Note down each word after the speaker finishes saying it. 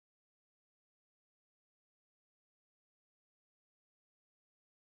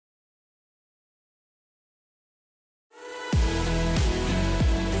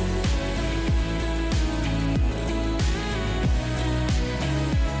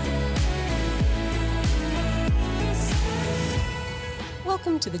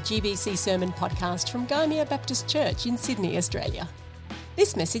Welcome to the GBC Sermon Podcast from Gymea Baptist Church in Sydney, Australia.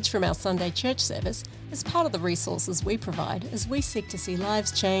 This message from our Sunday church service is part of the resources we provide as we seek to see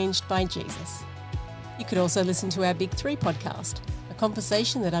lives changed by Jesus. You could also listen to our Big Three podcast, a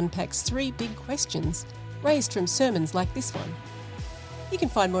conversation that unpacks three big questions raised from sermons like this one. You can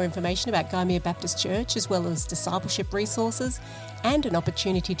find more information about Gymea Baptist Church, as well as discipleship resources and an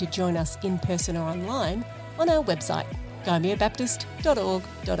opportunity to join us in person or online on our website,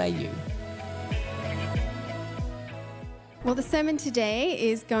 gymeabaptist.org.au. Well, the sermon today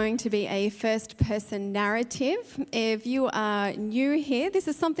is going to be a first-person narrative. If you are new here, this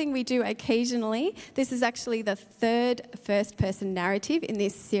is something we do occasionally. This is actually the third first-person narrative in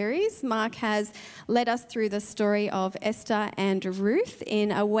this series. Mark has led us through the story of Esther and Ruth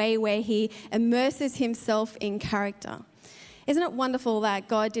in a way where he immerses himself in character. Isn't it wonderful that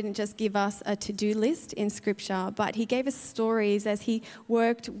God didn't just give us a to-do list in Scripture, but he gave us stories as he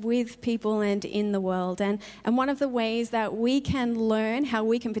worked with people and in the world. And one of the ways that we can learn how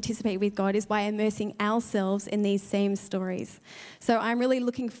we can participate with God is by immersing ourselves in these same stories. So I'm really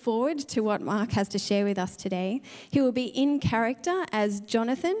looking forward to what Mark has to share with us today. He will be in character as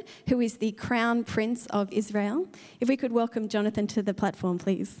Jonathan, who is the Crown Prince of Israel. If we could welcome Jonathan to the platform,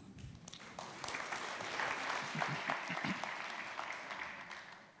 please.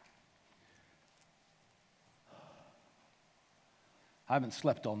 I haven't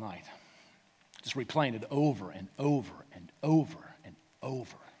slept all night, just replaying it over and over and over and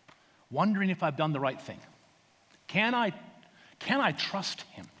over, wondering if I've done the right thing. Can I trust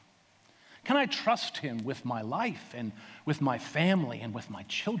him? Can I trust him with my life and with my family and with my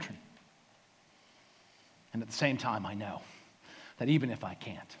children? And at the same time, I know that even if I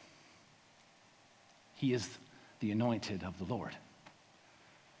can't, he is the anointed of the Lord.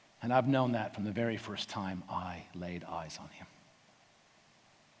 And I've known that from the very first time I laid eyes on him.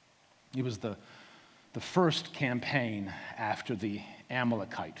 It was the first campaign after the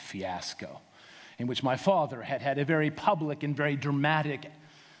Amalekite fiasco, in which my father had a very public and very dramatic,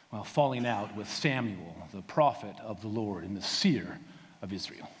 falling out with Samuel, the prophet of the Lord and the seer of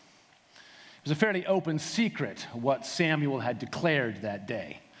Israel. It was a fairly open secret what Samuel had declared that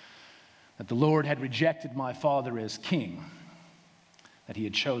day, that the Lord had rejected my father as king, that he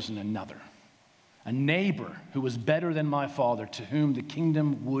had chosen another, a neighbor who was better than my father, to whom the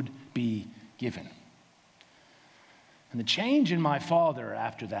kingdom would be given. And the change in my father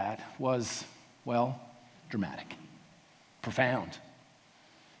after that was, dramatic, profound.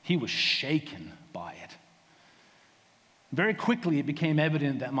 He was shaken by it. Very quickly, it became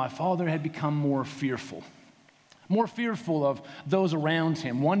evident that my father had become more fearful of those around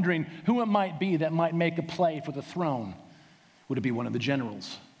him, wondering who it might be that might make a play for the throne. Would it be one of the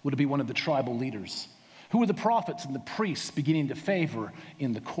generals? Would it be one of the tribal leaders? Who were the prophets and the priests beginning to favor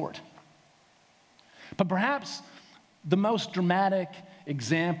in the court? But perhaps the most dramatic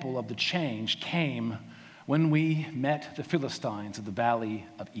example of the change came when we met the Philistines at the Valley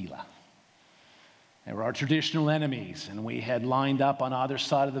of Elah. They were our traditional enemies, and we had lined up on either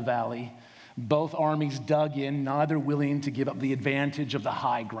side of the valley. Both armies dug in, neither willing to give up the advantage of the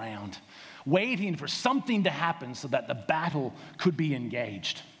high ground, waiting for something to happen so that the battle could be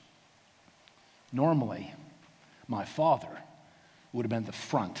engaged. Normally, my father would have been the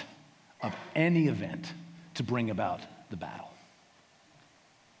front of any event to bring about the battle.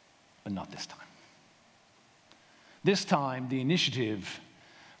 But not this time. This time, the initiative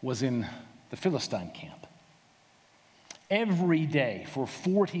was in the Philistine camp. Every day for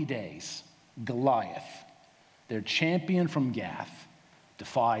 40 days, Goliath, their champion from Gath,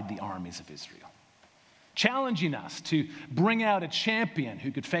 defied the armies of Israel, challenging us to bring out a champion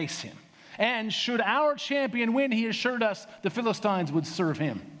who could face him. And should our champion win, he assured us the Philistines would serve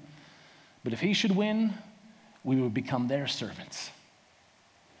him. But if he should win, we would become their servants.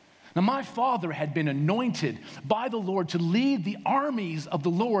 Now, my father had been anointed by the Lord to lead the armies of the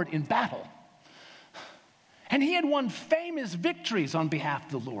Lord in battle. And he had won famous victories on behalf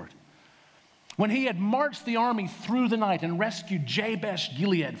of the Lord. When he had marched the army through the night and rescued Jabesh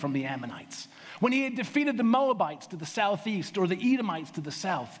Gilead from the Ammonites. When he had defeated the Moabites to the southeast, or the Edomites to the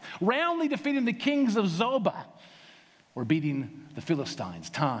south, roundly defeating the kings of Zobah, or beating the Philistines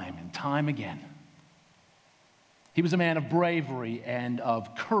time and time again. He was a man of bravery and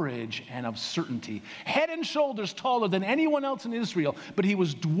of courage and of certainty, head and shoulders taller than anyone else in Israel, but he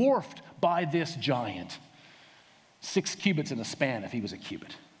was dwarfed by this giant. 6 cubits in a span if he was a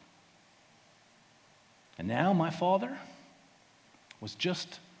cubit. And now my father was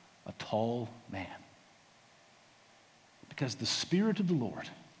just a tall man, because the Spirit of the Lord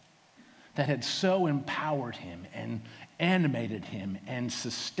that had so empowered him and animated him and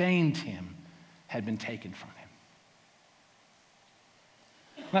sustained him had been taken from him.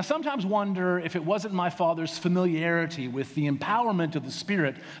 And I sometimes wonder if it wasn't my father's familiarity with the empowerment of the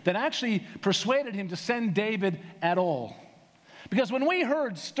Spirit that actually persuaded him to send David at all. Because when we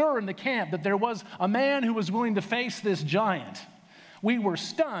heard stir in the camp that there was a man who was willing to face this giant, we were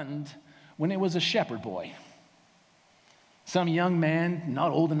stunned when it was a shepherd boy. Some young man,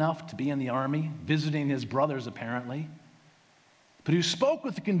 not old enough to be in the army, visiting his brothers apparently, but who spoke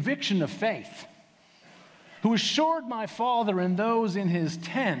with the conviction of faith, who assured my father and those in his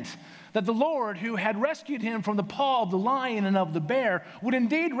tent that the Lord, who had rescued him from the paw of the lion and of the bear, would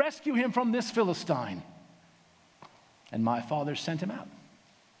indeed rescue him from this Philistine. And my father sent him out.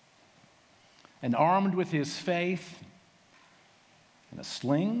 And armed with his faith and a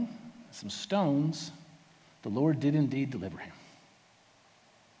sling, some stones, the Lord did indeed deliver him.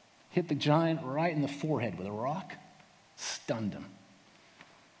 Hit the giant right in the forehead with a rock, stunned him.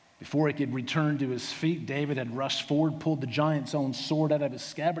 Before he could return to his feet, David had rushed forward, pulled the giant's own sword out of his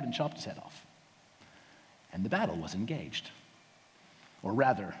scabbard, and chopped his head off. And the battle was engaged. Or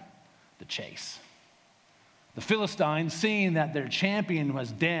rather, the chase. The Philistines, seeing that their champion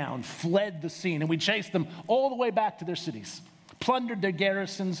was down, fled the scene, and we chased them all the way back to their cities, plundered their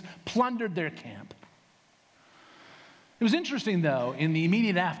garrisons, plundered their camp. It was interesting, though, in the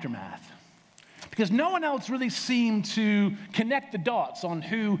immediate aftermath, because no one else really seemed to connect the dots on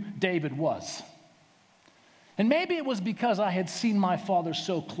who David was. And maybe it was because I had seen my father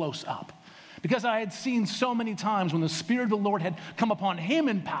so close up, because I had seen so many times when the Spirit of the Lord had come upon him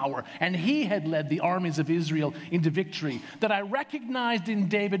in power and he had led the armies of Israel into victory, that I recognized in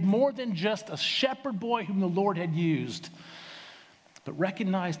David more than just a shepherd boy whom the Lord had used, but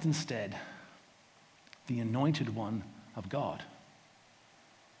recognized instead the anointed one of God,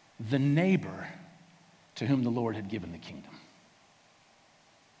 the neighbor to whom the Lord had given the kingdom,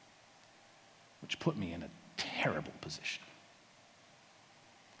 which put me in a terrible position.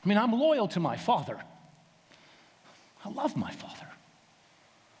 I mean, I'm loyal to my father. I love my father.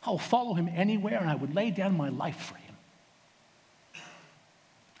 I'll follow him anywhere, and I would lay down my life for him.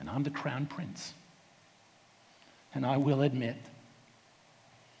 And I'm the crown prince. And I will admit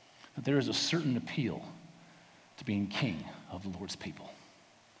that there is a certain appeal to being king of the Lord's people.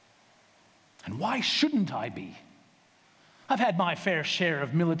 And why shouldn't I be? I've had my fair share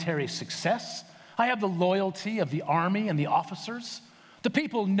of military success. I have the loyalty of the army and the officers. The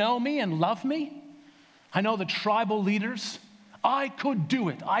people know me and love me. I know the tribal leaders. I could do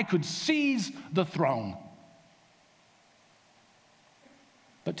it. I could seize the throne.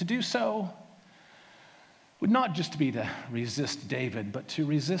 But to do so would not just be to resist David, but to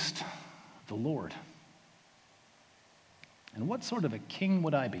resist the Lord. And what sort of a king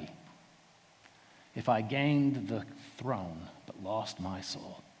would I be if I gained the throne but lost my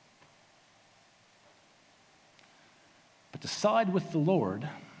soul? But to side with the Lord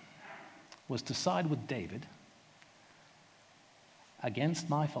was to side with David against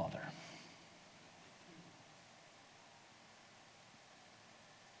my father.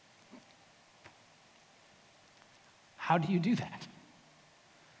 How do you do that?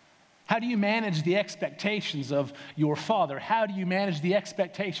 How do you manage the expectations of your father? How do you manage the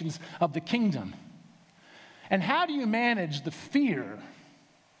expectations of the kingdom? And how do you manage the fear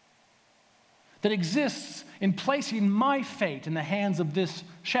that exists in placing my fate in the hands of this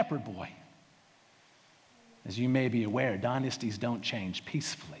shepherd boy? As you may be aware, dynasties don't change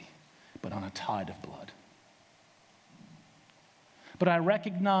peacefully, but on a tide of blood. But I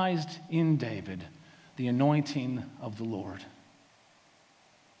recognized in David the anointing of the Lord.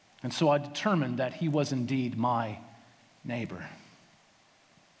 And so I determined that he was indeed my neighbor.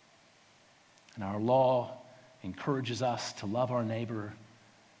 And our law encourages us to love our neighbor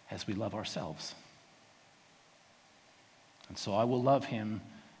as we love ourselves. And so I will love him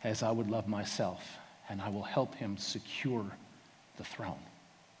as I would love myself, and I will help him secure the throne.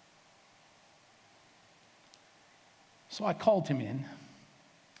 So I called him in,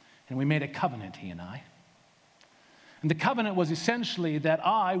 and we made a covenant, he and I. And the covenant was essentially that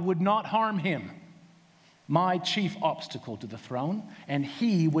I would not harm him, my chief obstacle to the throne, and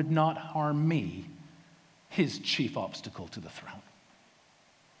he would not harm me, his chief obstacle to the throne.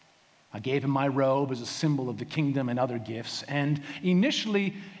 I gave him my robe as a symbol of the kingdom and other gifts, and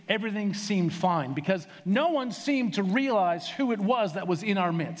initially everything seemed fine because no one seemed to realize who it was that was in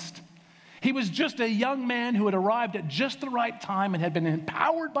our midst. He was just a young man who had arrived at just the right time and had been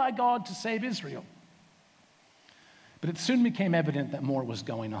empowered by God to save Israel. But it soon became evident that more was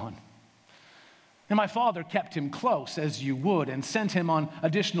going on. And my father kept him close, as you would, and sent him on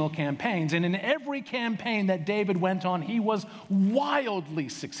additional campaigns. And in every campaign that David went on, he was wildly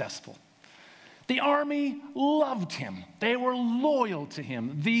successful. The army loved him. They were loyal to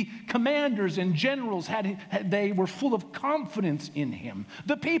him. The commanders and generals they were full of confidence in him.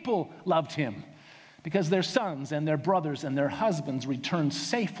 The people loved him because their sons and their brothers and their husbands returned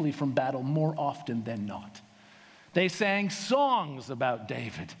safely from battle more often than not. They sang songs about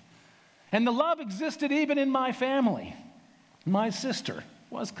David. And the love existed even in my family. My sister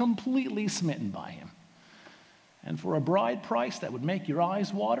was completely smitten by him. And for a bride price that would make your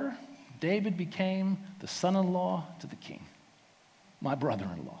eyes water, David became the son-in-law to the king, my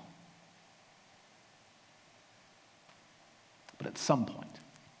brother-in-law. But at some point,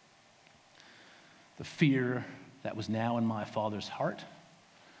 the fear that was now in my father's heart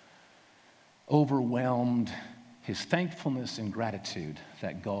overwhelmed his thankfulness and gratitude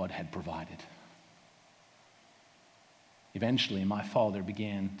that God had provided. Eventually, my father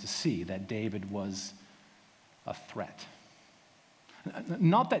began to see that David was a threat.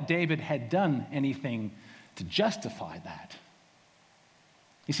 Not that David had done anything to justify that.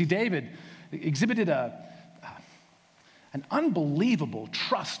 You see, David exhibited an unbelievable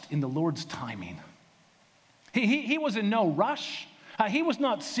trust in the Lord's timing. He was in no rush. He was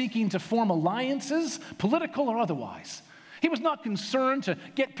not seeking to form alliances, political or otherwise. He was not concerned to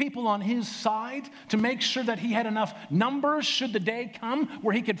get people on his side, to make sure that he had enough numbers should the day come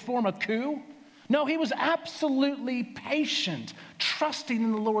where he could form a coup. No, he was absolutely patient, trusting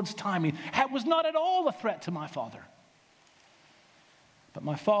in the Lord's timing. It was not at all a threat to my father. But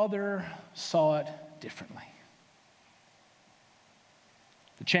my father saw it differently.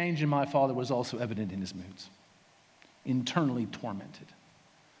 The change in my father was also evident in his moods. Internally tormented,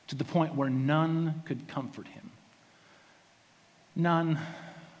 to the point where none could comfort him. None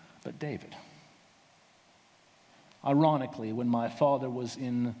but David. Ironically, when my father was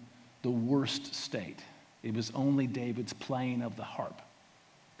in the worst state, it was only David's playing of the harp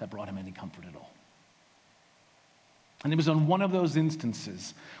that brought him any comfort at all. And it was on one of those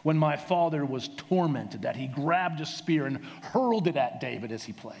instances when my father was tormented that he grabbed a spear and hurled it at David as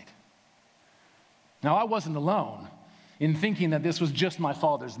he played. Now, I wasn't alone in thinking that this was just my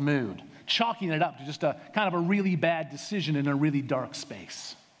father's mood, chalking it up to just a kind of a really bad decision in a really dark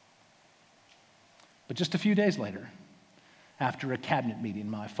space. But just a few days later, after a cabinet meeting,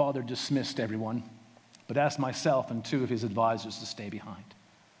 my father dismissed everyone, but asked myself and two of his advisors to stay behind.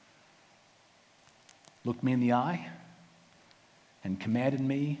 Looked me in the eye and commanded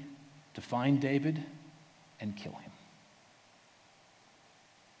me to find David and kill him.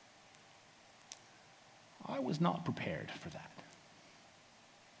 I was not prepared for that.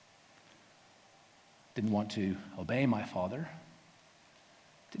 Didn't want to obey my father.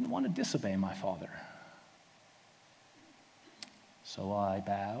 Didn't want to disobey my father. So I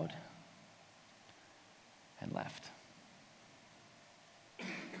bowed and left.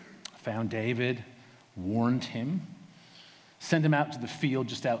 Found David, warned him, sent him out to the field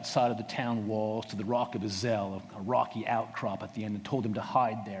just outside of the town walls to the rock of Ezel, a rocky outcrop at the end, and told him to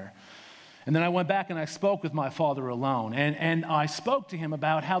hide there. And then I went back and I spoke with my father alone. And I spoke to him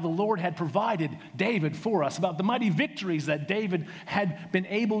about how the Lord had provided David for us, about the mighty victories that David had been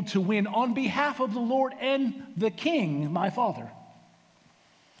able to win on behalf of the Lord and the king, my father.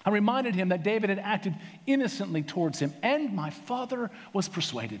 I reminded him that David had acted innocently towards him, and my father was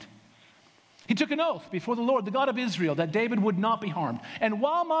persuaded. He took an oath before the Lord, the God of Israel, that David would not be harmed. And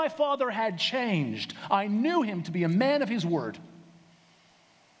while my father had changed, I knew him to be a man of his word.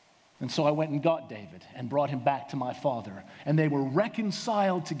 And so I went and got David and brought him back to my father, and they were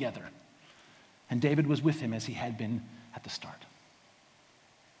reconciled together. And David was with him as he had been at the start.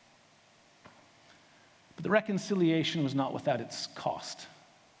 But the reconciliation was not without its cost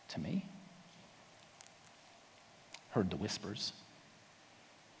to me. Heard the whispers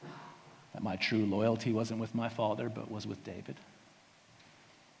that my true loyalty wasn't with my father, but was with David.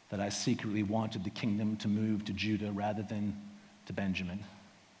 That I secretly wanted the kingdom to move to Judah rather than to Benjamin.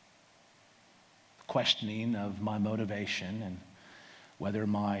 Questioning of my motivation and whether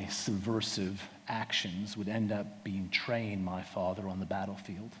my subversive actions would end up betraying my father on the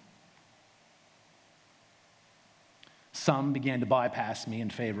battlefield. Some began to bypass me in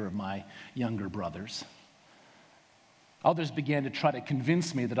favor of my younger brothers. Others began to try to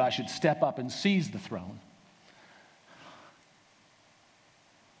convince me that I should step up and seize the throne.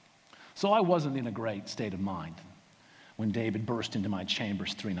 So I wasn't in a great state of mind when David burst into my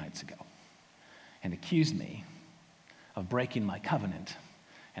chambers 3 nights ago and accused me of breaking my covenant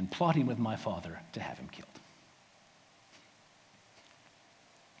and plotting with my father to have him killed.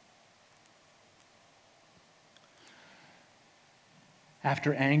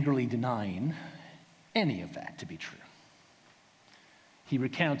 After angrily denying any of that to be true, he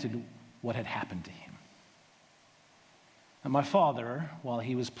recounted what had happened to him. And my father, while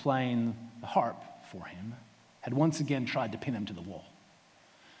he was playing the harp for him, had once again tried to pin him to the wall.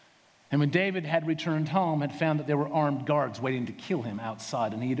 And when David had returned home, had found that there were armed guards waiting to kill him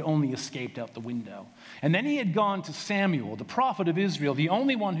outside, and he had only escaped out the window. And then he had gone to Samuel, the prophet of Israel, the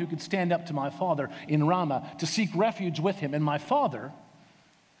only one who could stand up to my father in Ramah to seek refuge with him. And my father,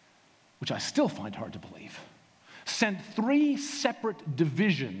 which I still find hard to believe, sent 3 separate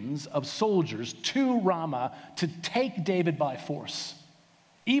divisions of soldiers to Ramah to take David by force,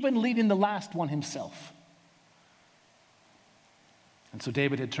 even leading the last one himself. And so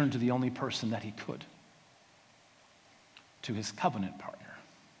David had turned to the only person that he could, to his covenant partner.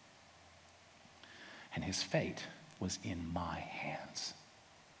 And his fate was in my hands.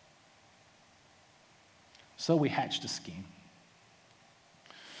 So we hatched a scheme.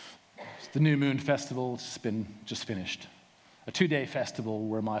 It's the New Moon Festival. It's been just finished. A 2-day festival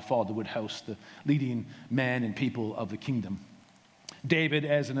where my father would host the leading men and people of the kingdom. David,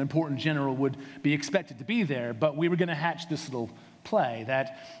 as an important general, would be expected to be there, but we were going to hatch this little play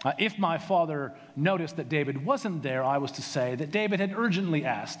that if my father noticed that David wasn't there, I was to say that David had urgently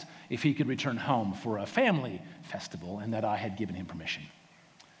asked if he could return home for a family festival and that I had given him permission.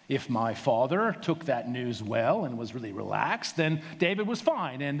 If my father took that news well and was really relaxed, then David was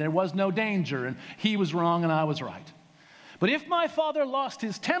fine and there was no danger and he was wrong and I was right. But if my father lost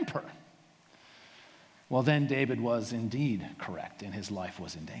his temper, well, then David was indeed correct and his life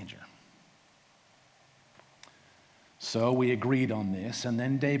was in danger. So we agreed on this, and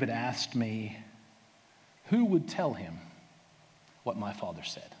then David asked me who would tell him what my father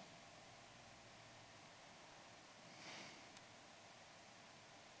said.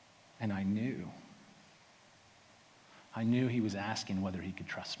 And I knew he was asking whether he could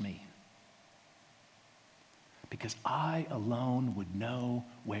trust me. Because I alone would know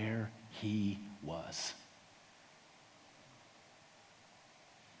where he was.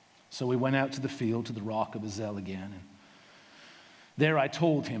 So we went out to the field, to the rock of Ezel again, and there I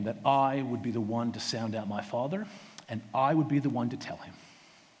told him that I would be the one to sound out my father, and I would be the one to tell him.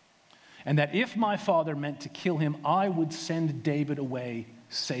 And that if my father meant to kill him, I would send David away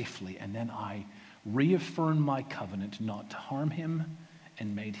safely. And then I reaffirmed my covenant not to harm him,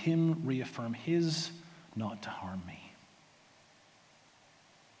 and made him reaffirm his not to harm me.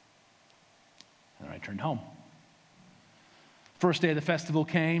 And then I returned home. First day of the festival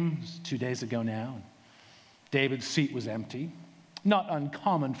came, it was 2 days ago now. David's seat was empty. Not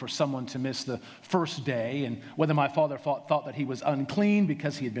uncommon for someone to miss the first day, and whether my father thought that he was unclean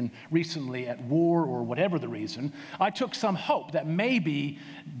because he had been recently at war or whatever the reason, I took some hope that maybe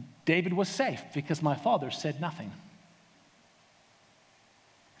David was safe because my father said nothing.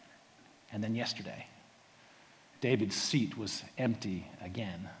 And then yesterday, David's seat was empty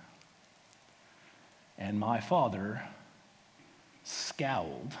again. And my father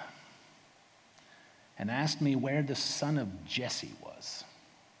scowled and asked me where the son of Jesse was.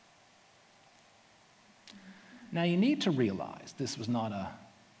 Now you need to realize this was not an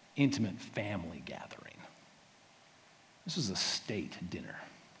intimate family gathering. This was a state dinner.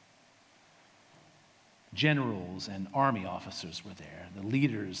 Generals and army officers were there. The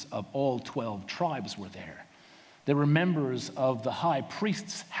leaders of all 12 tribes were there. There were members of the high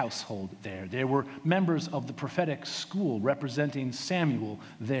priest's household there. There were members of the prophetic school representing Samuel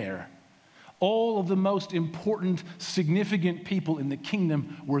there. All of the most important, significant people in the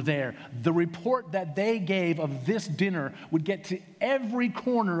kingdom were there. The report that they gave of this dinner would get to every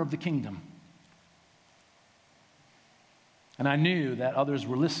corner of the kingdom. And I knew that others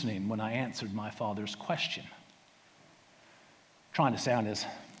were listening when I answered my father's question. Trying to sound as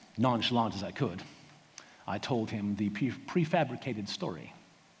nonchalant as I could, I told him the prefabricated story.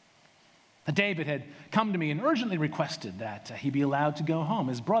 David had come to me and urgently requested that he be allowed to go home.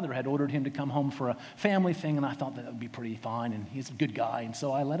 His brother had ordered him to come home for a family thing, and I thought that would be pretty fine, and he's a good guy, and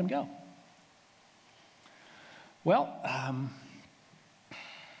so I let him go. Well,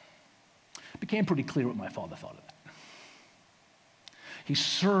 it became pretty clear what my father thought of that. He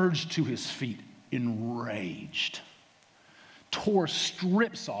surged to his feet, enraged, tore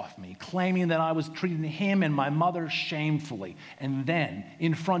strips off me, claiming that I was treating him and my mother shamefully. And then,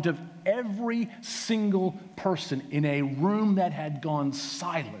 in front of every single person in a room that had gone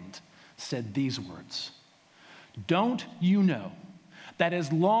silent, said these words: "Don't you know that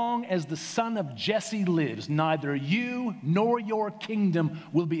as long as the son of Jesse lives, neither you nor your kingdom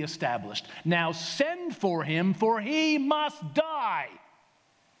will be established? Now send for him, for he must die."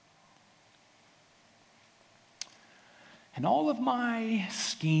 And all of my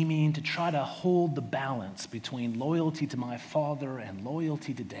scheming to try to hold the balance between loyalty to my father and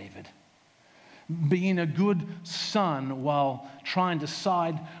loyalty to David, being a good son while trying to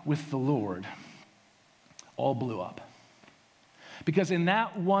side with the Lord, all blew up. Because in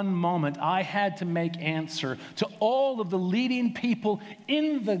that one moment, I had to make answer to all of the leading people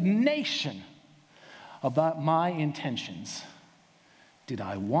in the nation about my intentions. Did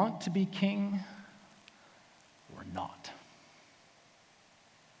I want to be king or not?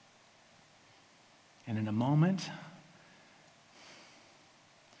 And in a moment,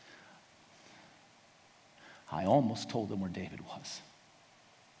 I almost told them where David was.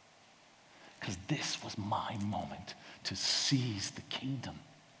 Because this was my moment to seize the kingdom.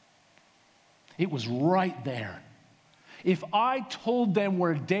 It was right there. If I told them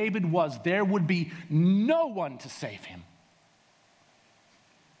where David was, there would be no one to save him.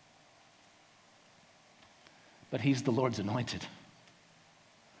 But he's the Lord's anointed.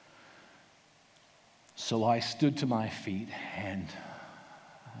 So I stood to my feet, and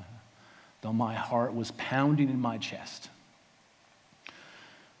though my heart was pounding in my chest,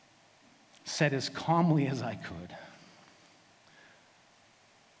 said as calmly as I could,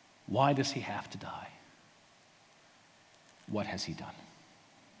 why does he have to die? What has he done?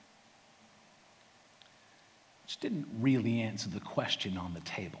 Which didn't really answer the question on the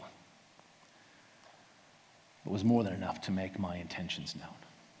table, but was more than enough to make my intentions known.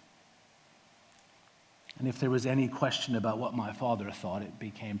 And if there was any question about what my father thought, it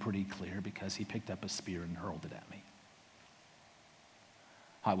became pretty clear because he picked up a spear and hurled it at me.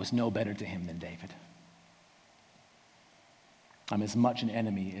 I was no better to him than David. I'm as much an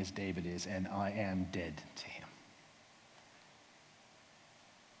enemy as David is, and I am dead to him.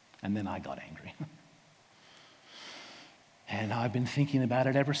 And then I got angry. And I've been thinking about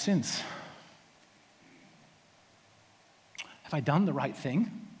it ever since. Have I done the right thing?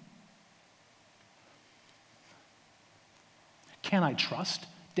 Can I trust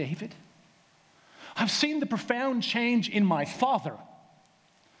David? I've seen the profound change in my father.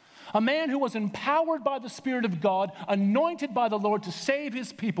 A man who was empowered by the Spirit of God, anointed by the Lord to save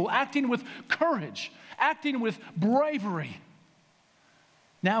his people, acting with courage, acting with bravery,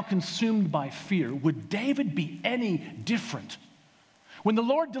 now consumed by fear. Would David be any different? When the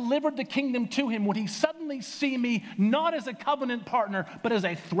Lord delivered the kingdom to him, would he suddenly see me not as a covenant partner, but as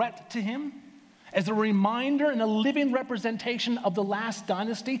a threat to him? As a reminder and a living representation of the last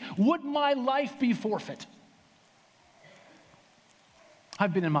dynasty? Would my life be forfeit?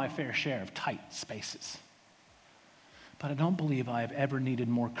 I've been in my fair share of tight spaces, but I don't believe I have ever needed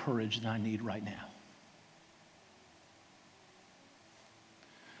more courage than I need right now.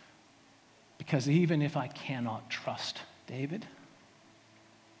 Because even if I cannot trust David,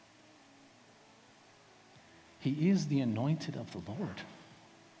 he is the anointed of the Lord.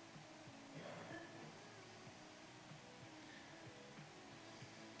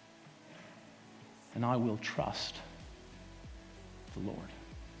 And I will trust the Lord.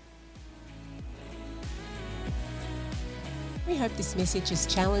 We hope this message has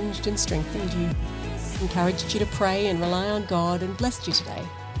challenged and strengthened you, encouraged you to pray and rely on God, and blessed you today.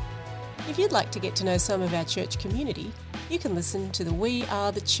 If you'd like to get to know some of our church community, you can listen to the We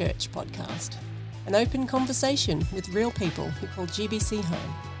Are the Church podcast, an open conversation with real people who call GBC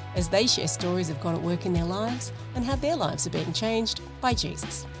home, as they share stories of God at work in their lives and how their lives are being changed by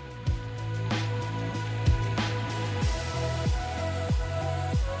Jesus.